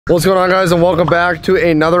What's going on, guys, and welcome back to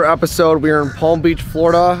another episode. We are in Palm Beach,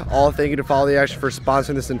 Florida. All thank you to Follow the Action for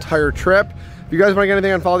sponsoring this entire trip. If you guys want to get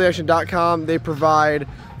anything on followtheaction.com, they provide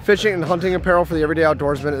fishing and hunting apparel for the everyday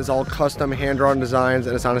outdoorsman. It's all custom hand-drawn designs,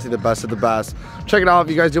 and it's honestly the best of the best. Check it out. If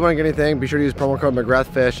you guys do want to get anything, be sure to use promo code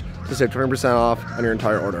McGrathFish to save 20% off on your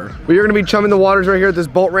entire order. We are going to be chumming the waters right here at this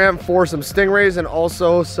boat ramp for some stingrays and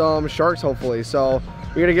also some sharks, hopefully. So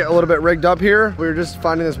we're gonna get a little bit rigged up here. We were just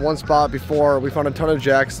finding this one spot before. We found a ton of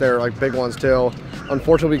jacks there, like big ones too.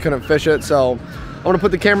 Unfortunately, we couldn't fish it, so I'm gonna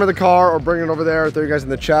put the camera in the car or bring it over there, throw you guys in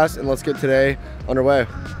the chest, and let's get today underway.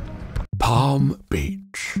 Palm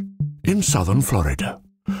Beach in southern Florida.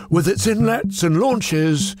 With its inlets and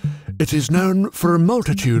launches, it is known for a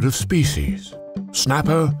multitude of species.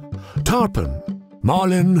 Snapper, tarpon,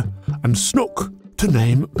 marlin, and snook, to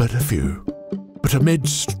name but a few. But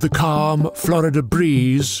amidst the calm Florida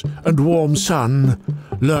breeze and warm sun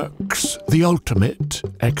lurks the ultimate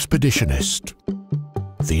expeditionist,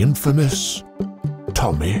 the infamous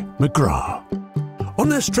Tommy McGrath. On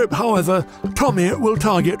this trip, however, Tommy will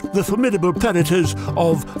target the formidable predators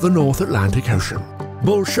of the North Atlantic Ocean.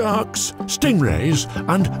 Bull sharks, stingrays,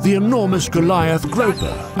 and the enormous Goliath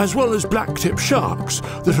grouper, as well as blacktip sharks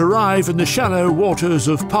that arrive in the shallow waters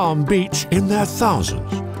of Palm Beach in their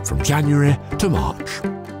thousands from January to March.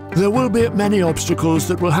 There will be many obstacles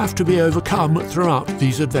that will have to be overcome throughout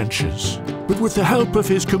these adventures. But with the help of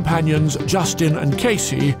his companions Justin and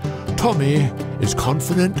Casey, Tommy is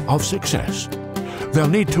confident of success. They'll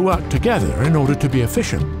need to work together in order to be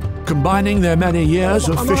efficient, combining their many years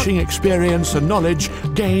of fishing experience and knowledge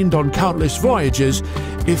gained on countless voyages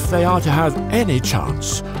if they are to have any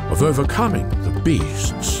chance of overcoming the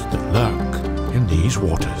beasts that lurk in these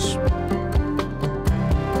waters.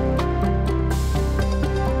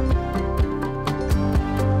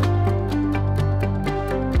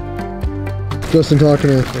 Justin, talk to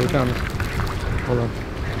me. Here he comes. Hold on.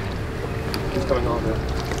 He's coming on, man.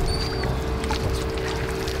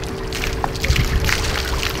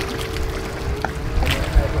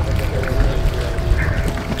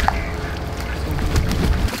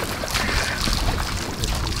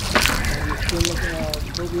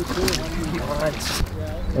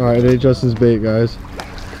 Alright, they Justin's bait, guys.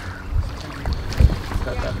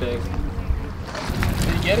 Not that big.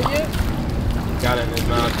 Did you get it yet? Got it in his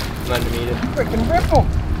mouth. Letting him eat it. Freaking ripple!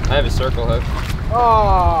 I have a circle hook.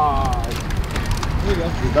 Oh! There you go.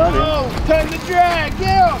 You got it. Oh, time to drag,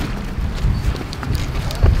 yeah!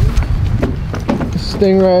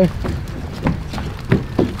 Stingray.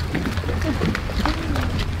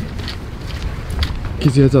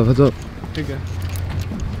 Casey, heads up, heads up. Here you go.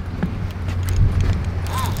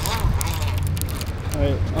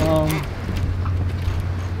 Alright, I'm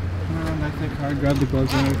gonna run back to the car, grab the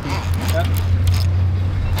gloves and everything. Yep.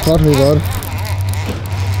 Talk to me, bud.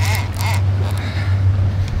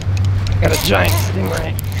 Got a giant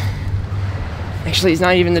stingray. Actually, he's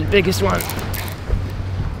not even the biggest one.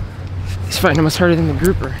 He's fighting almost harder than the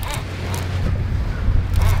grouper.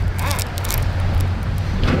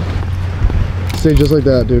 Stay just like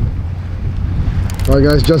that, dude. Alright,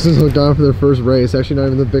 guys, Justin's hooked on for their first race. Actually, not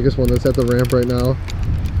even the biggest one that's at the ramp right now.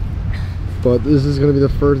 But this is going to be the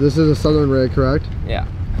first. This is a southern rig, correct? Yeah.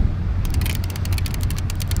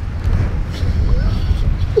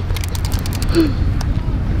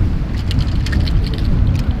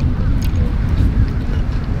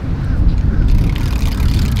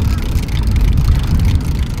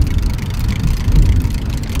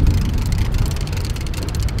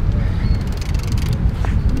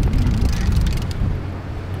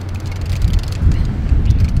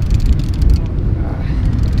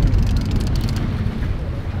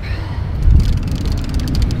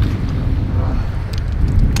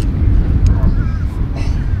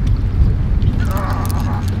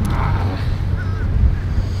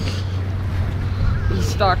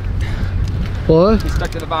 Stuck. What? He's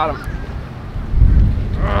stuck to the bottom.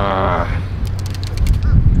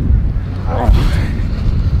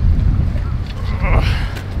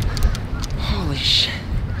 Holy shit.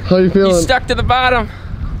 How you feeling? He's stuck to the bottom.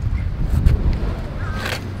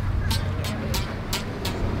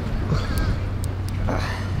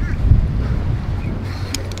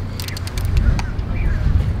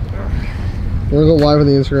 We're gonna go live on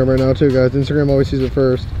the Instagram right now too, guys. Instagram always sees it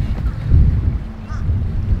first.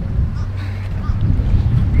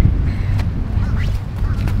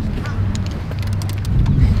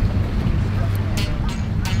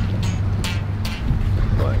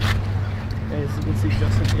 As you can see,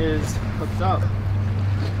 Justin is hooked up.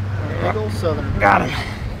 Eagle Southern. Got him.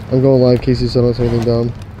 I'm going live, Casey, so don't say anything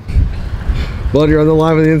dumb. Bud, you're on the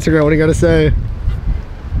live on the Instagram. What do you got to say?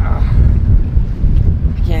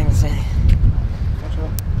 I can't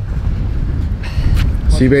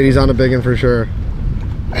T-bait, he's on a big one for sure.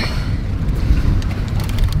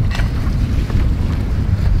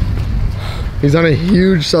 He's on a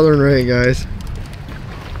huge southern ray, guys.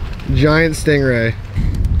 Giant stingray.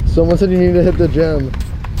 Someone said you need to hit the gym.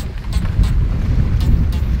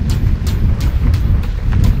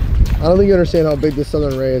 I don't think you understand how big this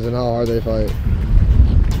southern ray is and how hard they fight.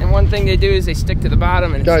 And one thing they do is they stick to the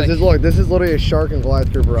bottom and guys, it's like, look, this is literally a shark and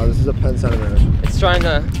Goliath grouper rod. This is a Penn centimeter. it's trying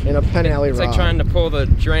to, in a Penn alley it's rod. like trying to pull the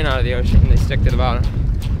drain out of the ocean and they stick to the bottom.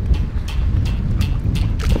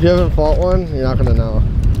 If you haven't fought one, you're not gonna know.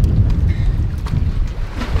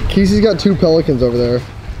 Kesey's got 2 pelicans over there.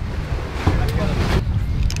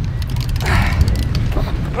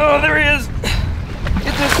 Oh, there he is.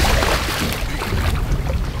 Get this.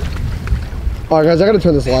 All right, guys, I gotta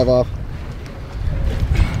turn this live off.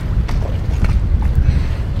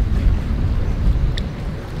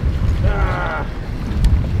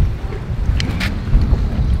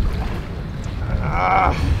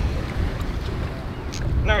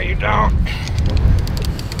 No, you don't.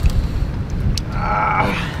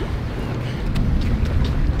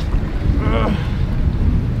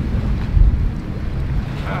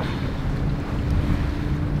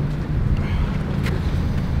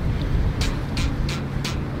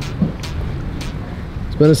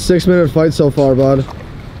 It's been a 6-minute fight so far, bud.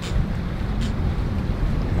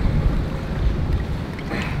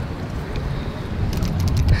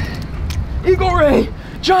 Eagle ray!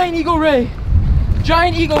 Giant eagle ray!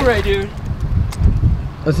 Giant eagle ray, dude.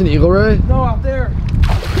 That's an eagle ray? No, out there.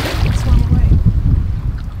 It's on the way.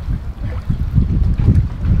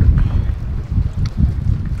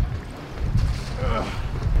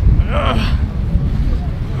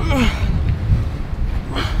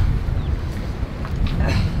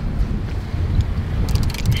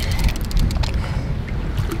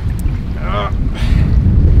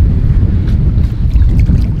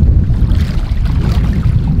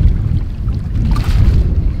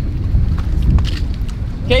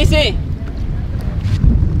 Casey!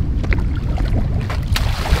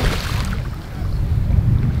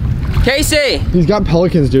 Casey! He's got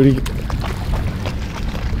pelicans, dude.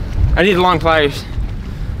 I need long pliers.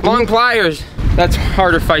 Long pliers! That's a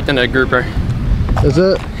harder fight than a grouper. Is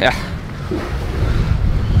it? Yeah.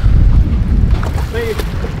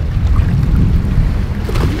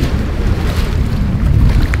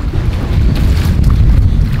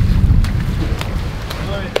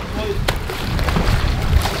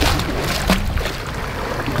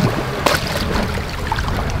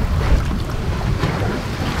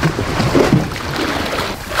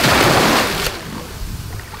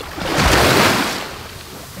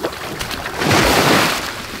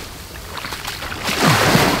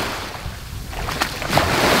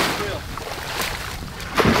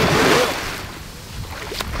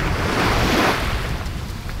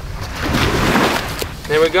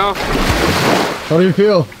 There we go. How do you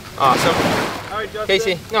feel? Awesome. All right, Justin.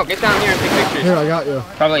 Casey, no, get down here and take pictures. Here, I got you.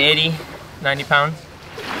 Probably 80, 90 pounds.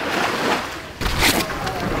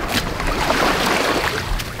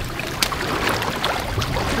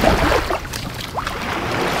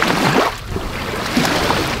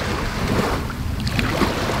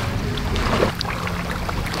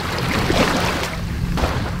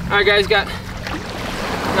 All right, guys, got,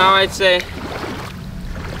 now I'd say,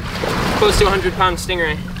 close to 100-pound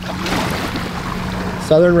stingray.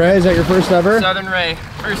 Southern ray, is that your first ever? Southern ray,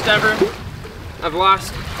 first ever. I've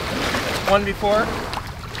lost one before.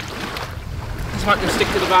 Just wanting to stick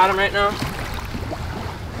to the bottom right now.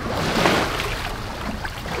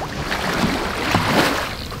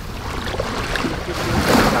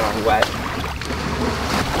 Kind of wet.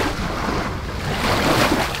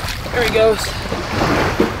 There he goes.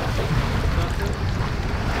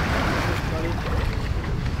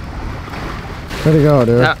 Where'd he go,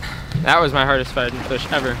 dude? That was my hardest fighting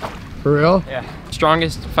fish ever. For real? Yeah.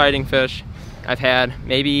 Strongest fighting fish I've had,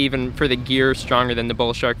 maybe even for the gear stronger than the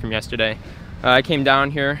bull shark from yesterday. I came down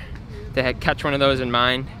here to catch one of those in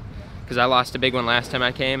mine because I lost a big one last time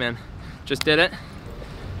I came and just did it.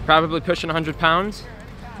 Probably pushing 100 pounds.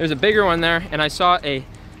 There's a bigger one there and I saw a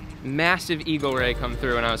massive eagle ray come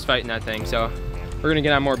through when I was fighting that thing. So we're gonna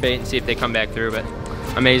get on more bait and see if they come back through, but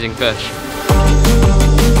amazing fish.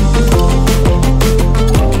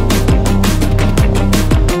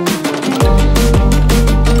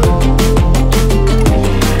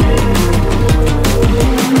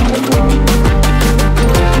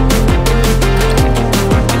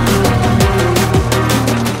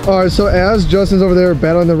 All right, so as Justin's over there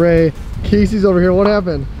battling the ray, Casey's over here. What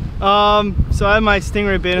happened? So I have my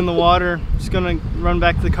stingray bait in the water. Just gonna run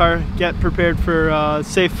back to the car, get prepared for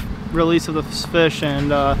safe release of the fish, and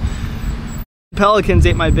Pelicans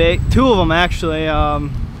ate my bait. 2 of them actually.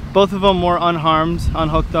 Both of them were unharmed,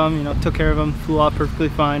 unhooked them, you know, took care of them, flew off perfectly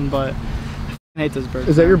fine, but I hate those birds.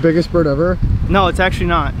 Is that your biggest bird ever? No, it's actually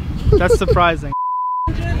not. That's surprising.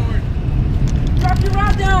 Drop your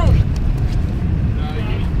rod down!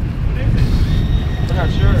 I'm not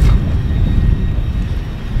sure.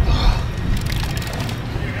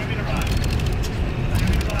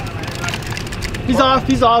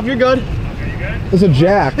 He's off, you're good. It's a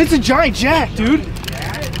jack. It's a giant jack, dude. You're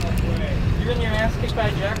getting your ass kicked by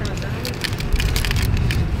a jack on the side?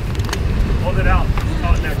 Hold it out.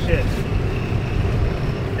 Oh, that shit.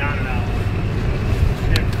 Down and out.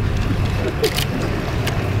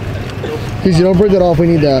 Casey, don't break that off. We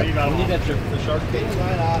need that. We need that the shark bait.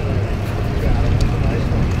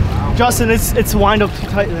 Justin, it's wind up too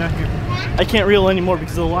tight there. I can't reel anymore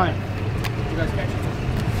because of the line. You guys catch it?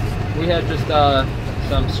 We had just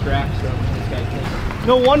some scraps from this guy.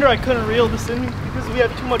 No wonder I couldn't reel this in because we had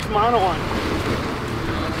too much mono on.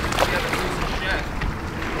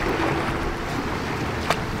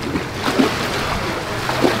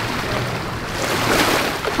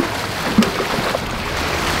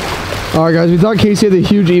 All right, guys, we thought Casey had the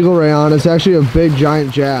huge eagle ray on. It's actually a big,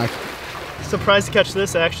 giant jack. Surprised to catch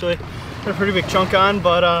this actually. Got a pretty big chunk on,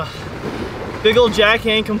 but big old jack,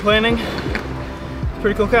 ain't complaining.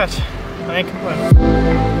 Pretty cool catch. I ain't complaining.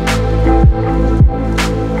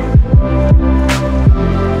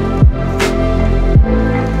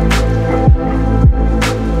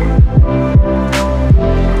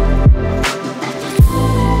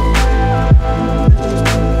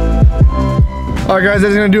 All right, guys,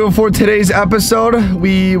 that's gonna do it for today's episode.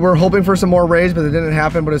 We were hoping for some more rays, but it didn't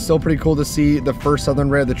happen, but it's still pretty cool to see the first southern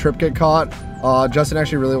ray of the trip get caught. Justin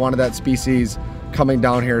actually really wanted that species coming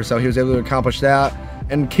down here, so he was able to accomplish that.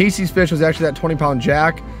 And Casey's fish was actually that 20-pound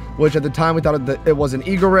jack, which at the time we thought it was an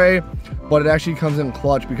eagle ray, but it actually comes in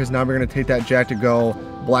clutch because now we're gonna take that jack to go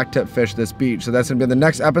blacktip fish this beach. So that's gonna be the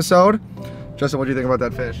next episode. Justin, what do you think about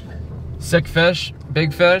that fish? Sick fish,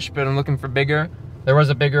 big fish, but I'm looking for bigger. There was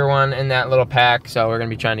a bigger one in that little pack, so we're gonna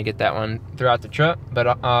be trying to get that one throughout the trip. But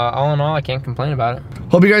all in all, I can't complain about it.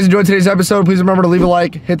 Hope you guys enjoyed today's episode. Please remember to leave a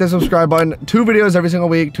like, hit that subscribe button. 2 videos every single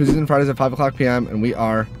week, Tuesdays and Fridays at 5 p.m. And we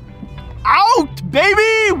are Out,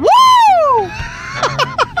 baby! Woo!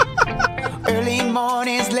 Early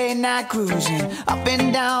mornings, late night cruising up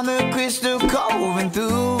and down the Crystal Cove and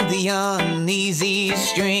through the uneasy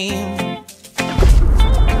stream.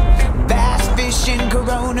 Bass fishing,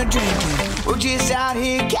 Corona drinking, we're just out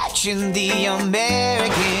here catching the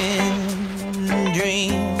American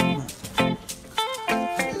dream.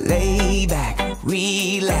 Lay back,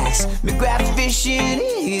 relax, McGrath fishing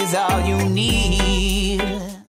is all you need.